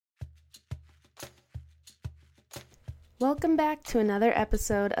Welcome back to another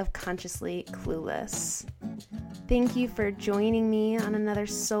episode of Consciously Clueless. Thank you for joining me on another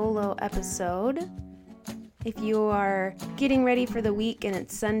solo episode. If you are getting ready for the week and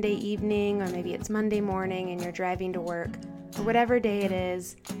it's Sunday evening, or maybe it's Monday morning and you're driving to work, or whatever day it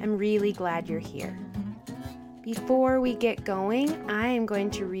is, I'm really glad you're here. Before we get going, I am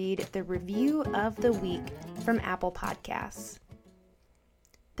going to read the review of the week from Apple Podcasts.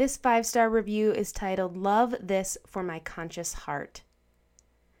 This 5-star review is titled, "Love This for My Conscious Heart."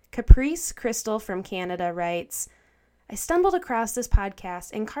 Caprice Crystal from Canada writes, I stumbled across this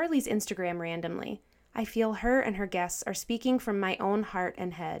podcast and Carly's Instagram randomly. I feel her and her guests are speaking from my own heart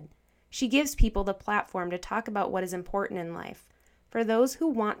and head. She gives people the platform to talk about what is important in life. For those who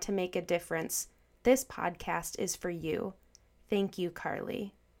want to make a difference, this podcast is for you. Thank you,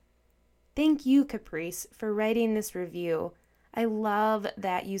 Carly. Thank you, Caprice, for writing this review. I love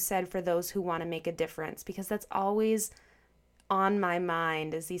that you said for those who want to make a difference, because that's always on my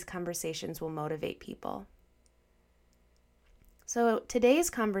mind as these conversations will motivate people. So today's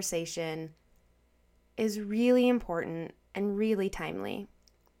conversation is really important and really timely.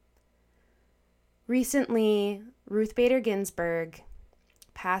 Recently, Ruth Bader Ginsburg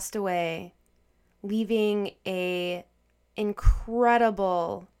passed away, leaving an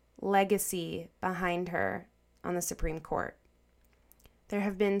incredible legacy behind her on the Supreme Court. There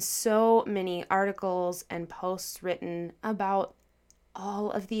have been so many articles and posts written about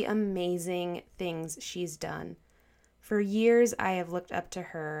all of the amazing things she's done. For years, I have looked up to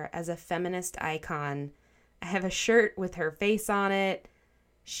her as a feminist icon. I have a shirt with her face on it.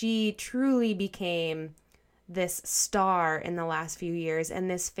 She truly became this star in the last few years and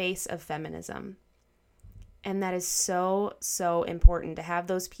this face of feminism. And that is so, so important to have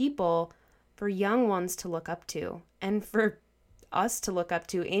those people for young ones to look up to, and for us to look up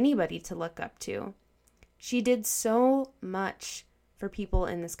to, anybody to look up to. She did so much for people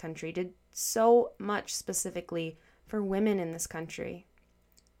in this country, did so much specifically for women in this country.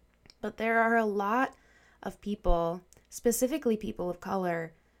 But there are a lot of people, specifically people of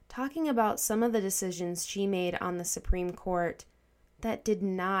color, talking about some of the decisions she made on the Supreme Court that did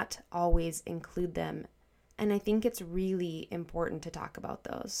not always include them. And I think it's really important to talk about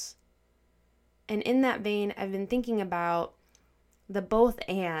those. And in that vein, I've been thinking about the both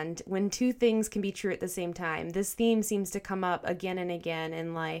and, when two things can be true at the same time. This theme seems to come up again and again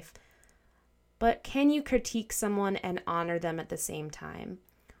in life. But can you critique someone and honor them at the same time?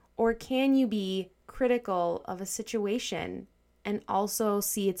 Or can you be critical of a situation and also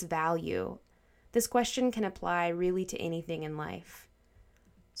see its value? This question can apply really to anything in life.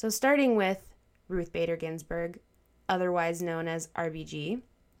 So starting with Ruth Bader Ginsburg, otherwise known as RBG,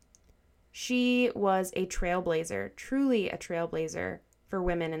 she was a trailblazer, truly a trailblazer for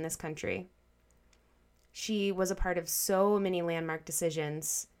women in this country. She was a part of so many landmark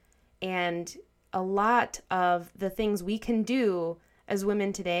decisions, and a lot of the things we can do as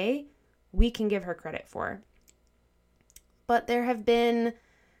women today, we can give her credit for. But there have been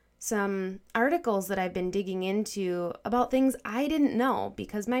some articles that I've been digging into about things I didn't know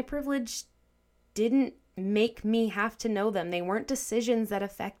because my privilege didn't make me have to know them. They weren't decisions that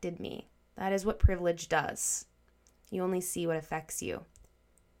affected me. That is what privilege does. You only see what affects you.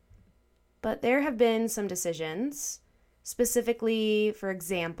 But there have been some decisions, specifically, for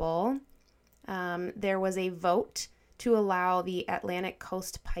example, there was a vote to allow the Atlantic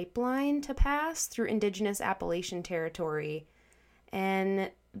Coast Pipeline to pass through Indigenous Appalachian Territory, and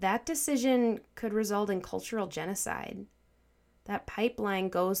that decision could result in cultural genocide. That pipeline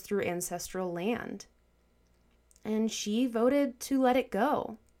goes through ancestral land, and she voted to let it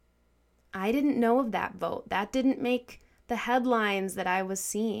go. I didn't know of that vote. That didn't make the headlines that I was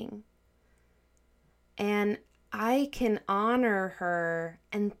seeing. And I can honor her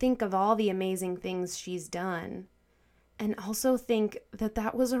and think of all the amazing things she's done, and also think that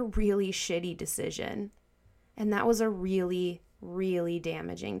that was a really shitty decision. And that was a really, really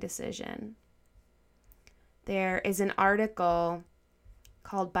damaging decision. There is an article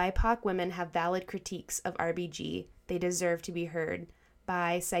called "BIPOC Women Have Valid Critiques of RBG. They Deserve to be Heard"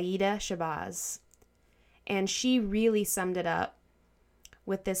 by Saida Shabazz. And she really summed it up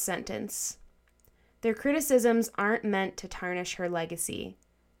with this sentence: "Their criticisms aren't meant to tarnish her legacy.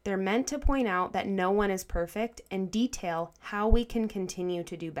 They're meant to point out that no one is perfect and detail how we can continue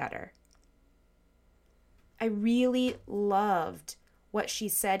to do better." I really loved what she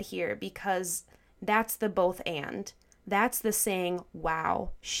said here, because that's the both and. That's the saying,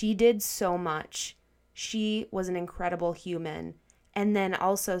 wow, she did so much. She was an incredible human. And then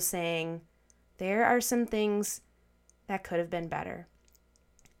also saying, there are some things that could have been better.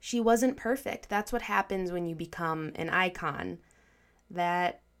 She wasn't perfect. That's what happens when you become an icon.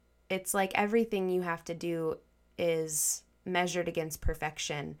 That it's like everything you have to do is measured against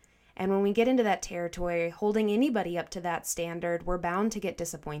perfection. And when we get into that territory, holding anybody up to that standard, we're bound to get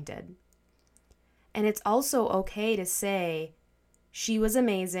disappointed. And it's also okay to say, she was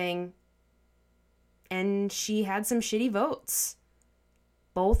amazing and she had some shitty votes.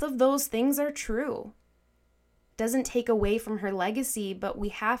 Both of those things are true. Doesn't take away from her legacy, but we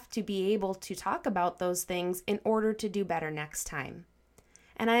have to be able to talk about those things in order to do better next time.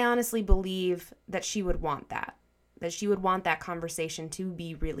 And I honestly believe that she would want that she would want that conversation to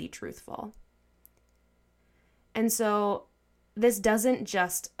be really truthful. And so this doesn't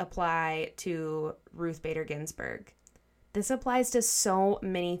just apply to Ruth Bader Ginsburg. This applies to so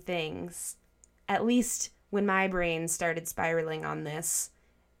many things. At least when my brain started spiraling on this,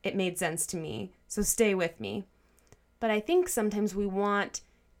 it made sense to me. So stay with me. But I think sometimes we want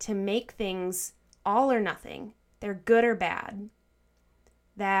to make things all or nothing. They're good or bad.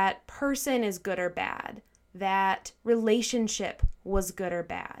 That person is good or bad. That relationship was good or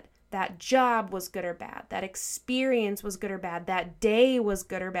bad. That job was good or bad. That experience was good or bad. That day was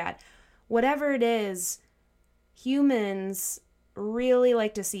good or bad. Whatever it is, humans really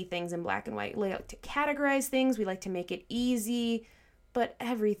like to see things in black and white. We like to categorize things. We like to make it easy. But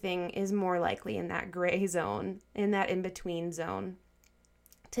everything is more likely in that gray zone, in that in-between zone.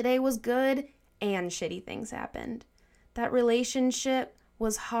 Today was good and shitty things happened. That relationship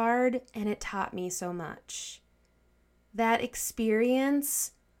was hard and it taught me so much. That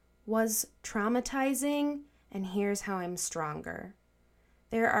experience was traumatizing and here's how I'm stronger.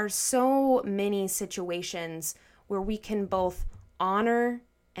 There are so many situations where we can both honor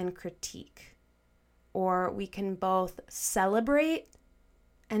and critique, or we can both celebrate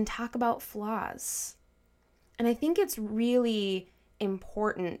and talk about flaws. And I think it's really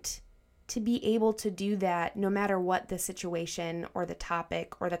important to be able to do that no matter what the situation or the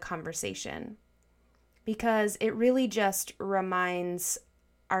topic or the conversation, because it really just reminds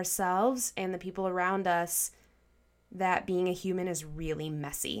ourselves and the people around us that being a human is really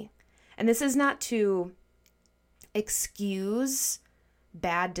messy. And this is not to excuse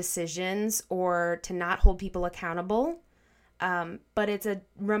bad decisions or to not hold people accountable, but it's a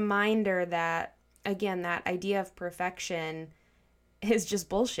reminder that, again, that idea of perfection is just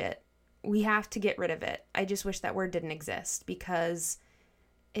bullshit. We have to get rid of it. I just wish that word didn't exist because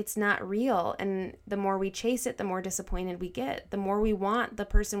it's not real. And the more we chase it, the more disappointed we get. The more we want the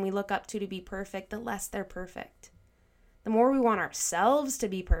person we look up to be perfect, the less they're perfect. The more we want ourselves to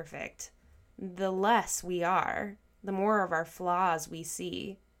be perfect, the less we are. The more of our flaws we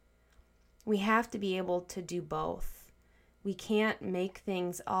see. We have to be able to do both. We can't make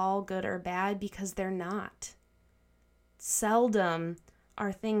things all good or bad because they're not. Seldom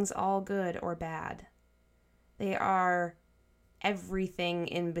are things all good or bad. They are everything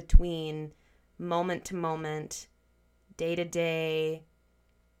in between, moment to moment, day to day,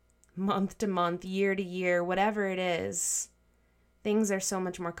 month to month, year to year, whatever it is. Things are so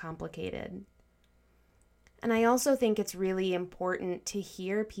much more complicated. And I also think it's really important to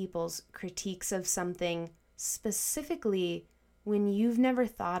hear people's critiques of something specifically when you've never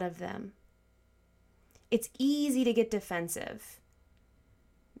thought of them. It's easy to get defensive.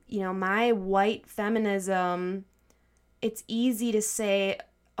 You know, my white feminism, it's easy to say,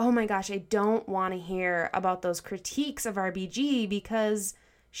 oh my gosh, I don't want to hear about those critiques of RBG because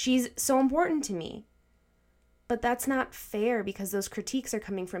she's so important to me. But that's not fair because those critiques are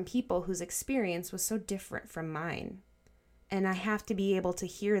coming from people whose experience was so different from mine. And I have to be able to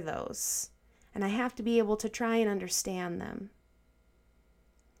hear those. And I have to be able to try and understand them.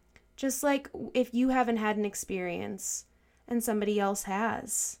 Just like if you haven't had an experience and somebody else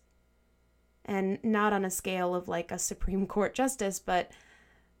has. And not on a scale of like a Supreme Court justice, but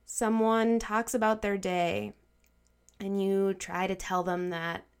someone talks about their day and you try to tell them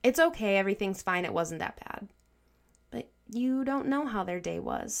that it's okay, everything's fine, it wasn't that bad. But you don't know how their day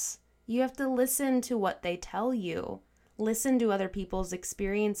was. You have to listen to what they tell you. Listen to other people's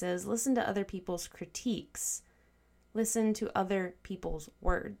experiences. Listen to other people's critiques. Listen to other people's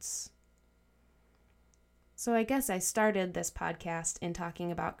words. So I guess I started this podcast in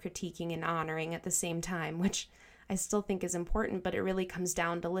talking about critiquing and honoring at the same time, which I still think is important, but it really comes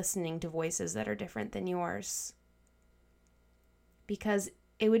down to listening to voices that are different than yours. Because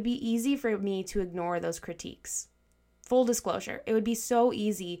it would be easy for me to ignore those critiques. Full disclosure, it would be so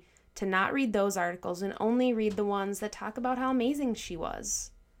easy to not read those articles and only read the ones that talk about how amazing she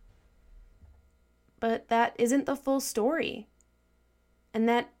was. But that isn't the full story. And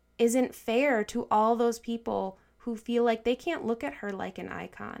that isn't fair to all those people who feel like they can't look at her like an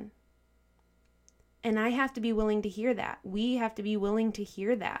icon. And I have to be willing to hear that. We have to be willing to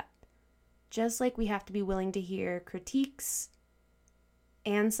hear that. Just like we have to be willing to hear critiques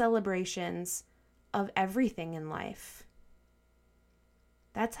and celebrations of everything in life.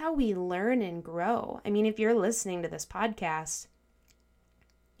 That's how we learn and grow. I mean, if you're listening to this podcast,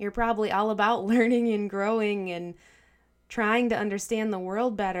 you're probably all about learning and growing and trying to understand the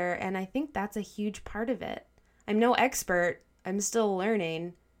world better. And I think that's a huge part of it. I'm no expert. I'm still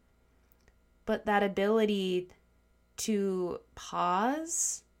learning. But that ability to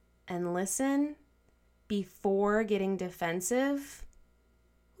pause and listen before getting defensive,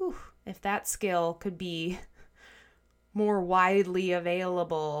 if that skill could be more widely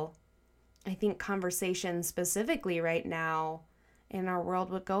available, I think conversations specifically right now in our world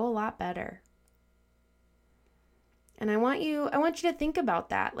would go a lot better. And I want you to think about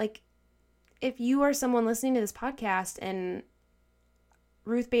that. Like, if you are someone listening to this podcast and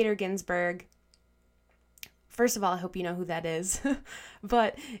Ruth Bader Ginsburg, first of all, I hope you know who that is.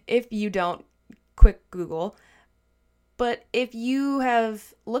 But if you don't, quick Google. But if you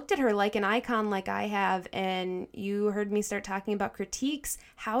have looked at her like an icon like I have, and you heard me start talking about critiques,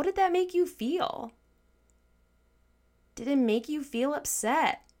 how did that make you feel? Did it make you feel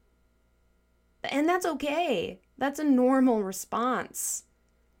upset? And that's okay. That's a normal response.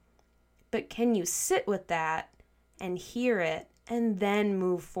 But can you sit with that and hear it and then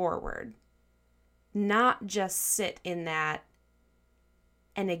move forward? Not just sit in that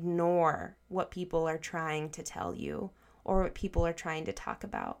and ignore what people are trying to tell you or what people are trying to talk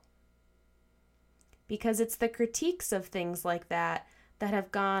about. Because it's the critiques of things like that that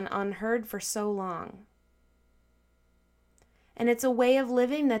have gone unheard for so long. And it's a way of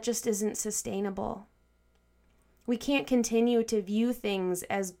living that just isn't sustainable. We can't continue to view things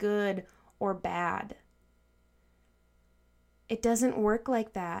as good or bad. It doesn't work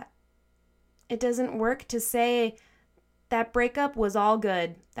like that. It doesn't work to say that breakup was all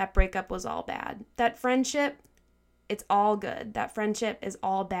good, that breakup was all bad. That friendship, it's all good. That friendship is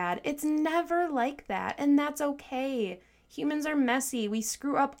all bad. It's never like that, and that's okay. Humans are messy. We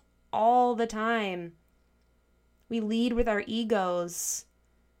screw up all the time. We lead with our egos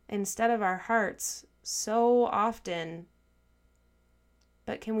instead of our hearts so often.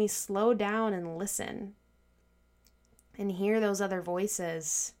 But can we slow down and listen and hear those other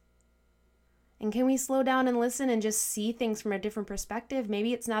voices? And can we slow down and listen and just see things from a different perspective?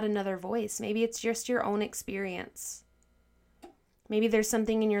 Maybe it's not another voice. Maybe it's just your own experience. Maybe there's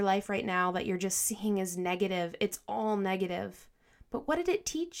something in your life right now that you're just seeing as negative. It's all negative. But what did it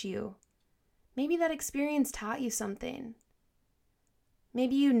teach you? Maybe that experience taught you something.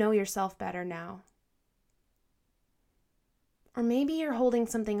 Maybe you know yourself better now. Or maybe you're holding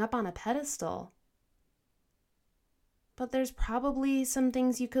something up on a pedestal. But there's probably some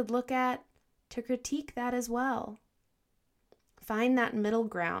things you could look at to critique that as well. Find that middle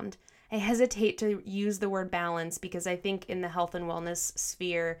ground. I hesitate to use the word balance because I think in the health and wellness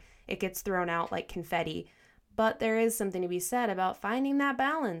sphere, it gets thrown out like confetti. But there is something to be said about finding that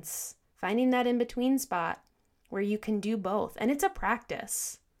balance, finding that in-between spot where you can do both. And it's a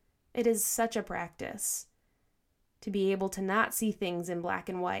practice. It is such a practice to be able to not see things in black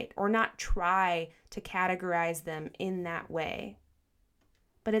and white or not try to categorize them in that way.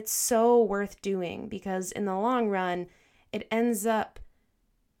 But it's so worth doing because in the long run, it ends up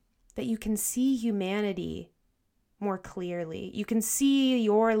that you can see humanity more clearly. You can see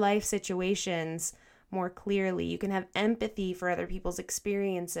your life situations more clearly. You can have empathy for other people's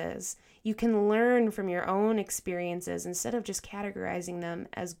experiences. You can learn from your own experiences instead of just categorizing them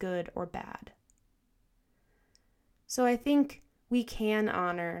as good or bad. So I think we can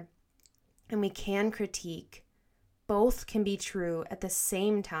honor and we can critique. Both can be true at the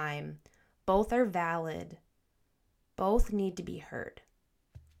same time. Both are valid. Both need to be heard.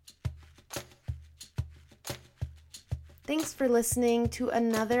 Thanks for listening to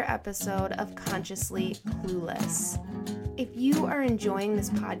another episode of Consciously Clueless. If you are enjoying this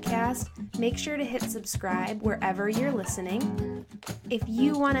podcast, make sure to hit subscribe wherever you're listening. If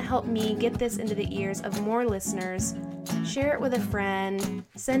you want to help me get this into the ears of more listeners, share it with a friend,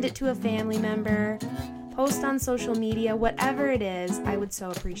 send it to a family member, post on social media, whatever it is, I would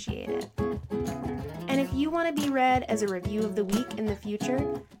so appreciate it. And if you want to be read as a review of the week in the future,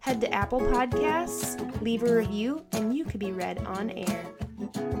 head to Apple Podcasts, leave a review, and you could be read on air.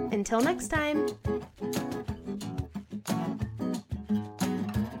 Until next time.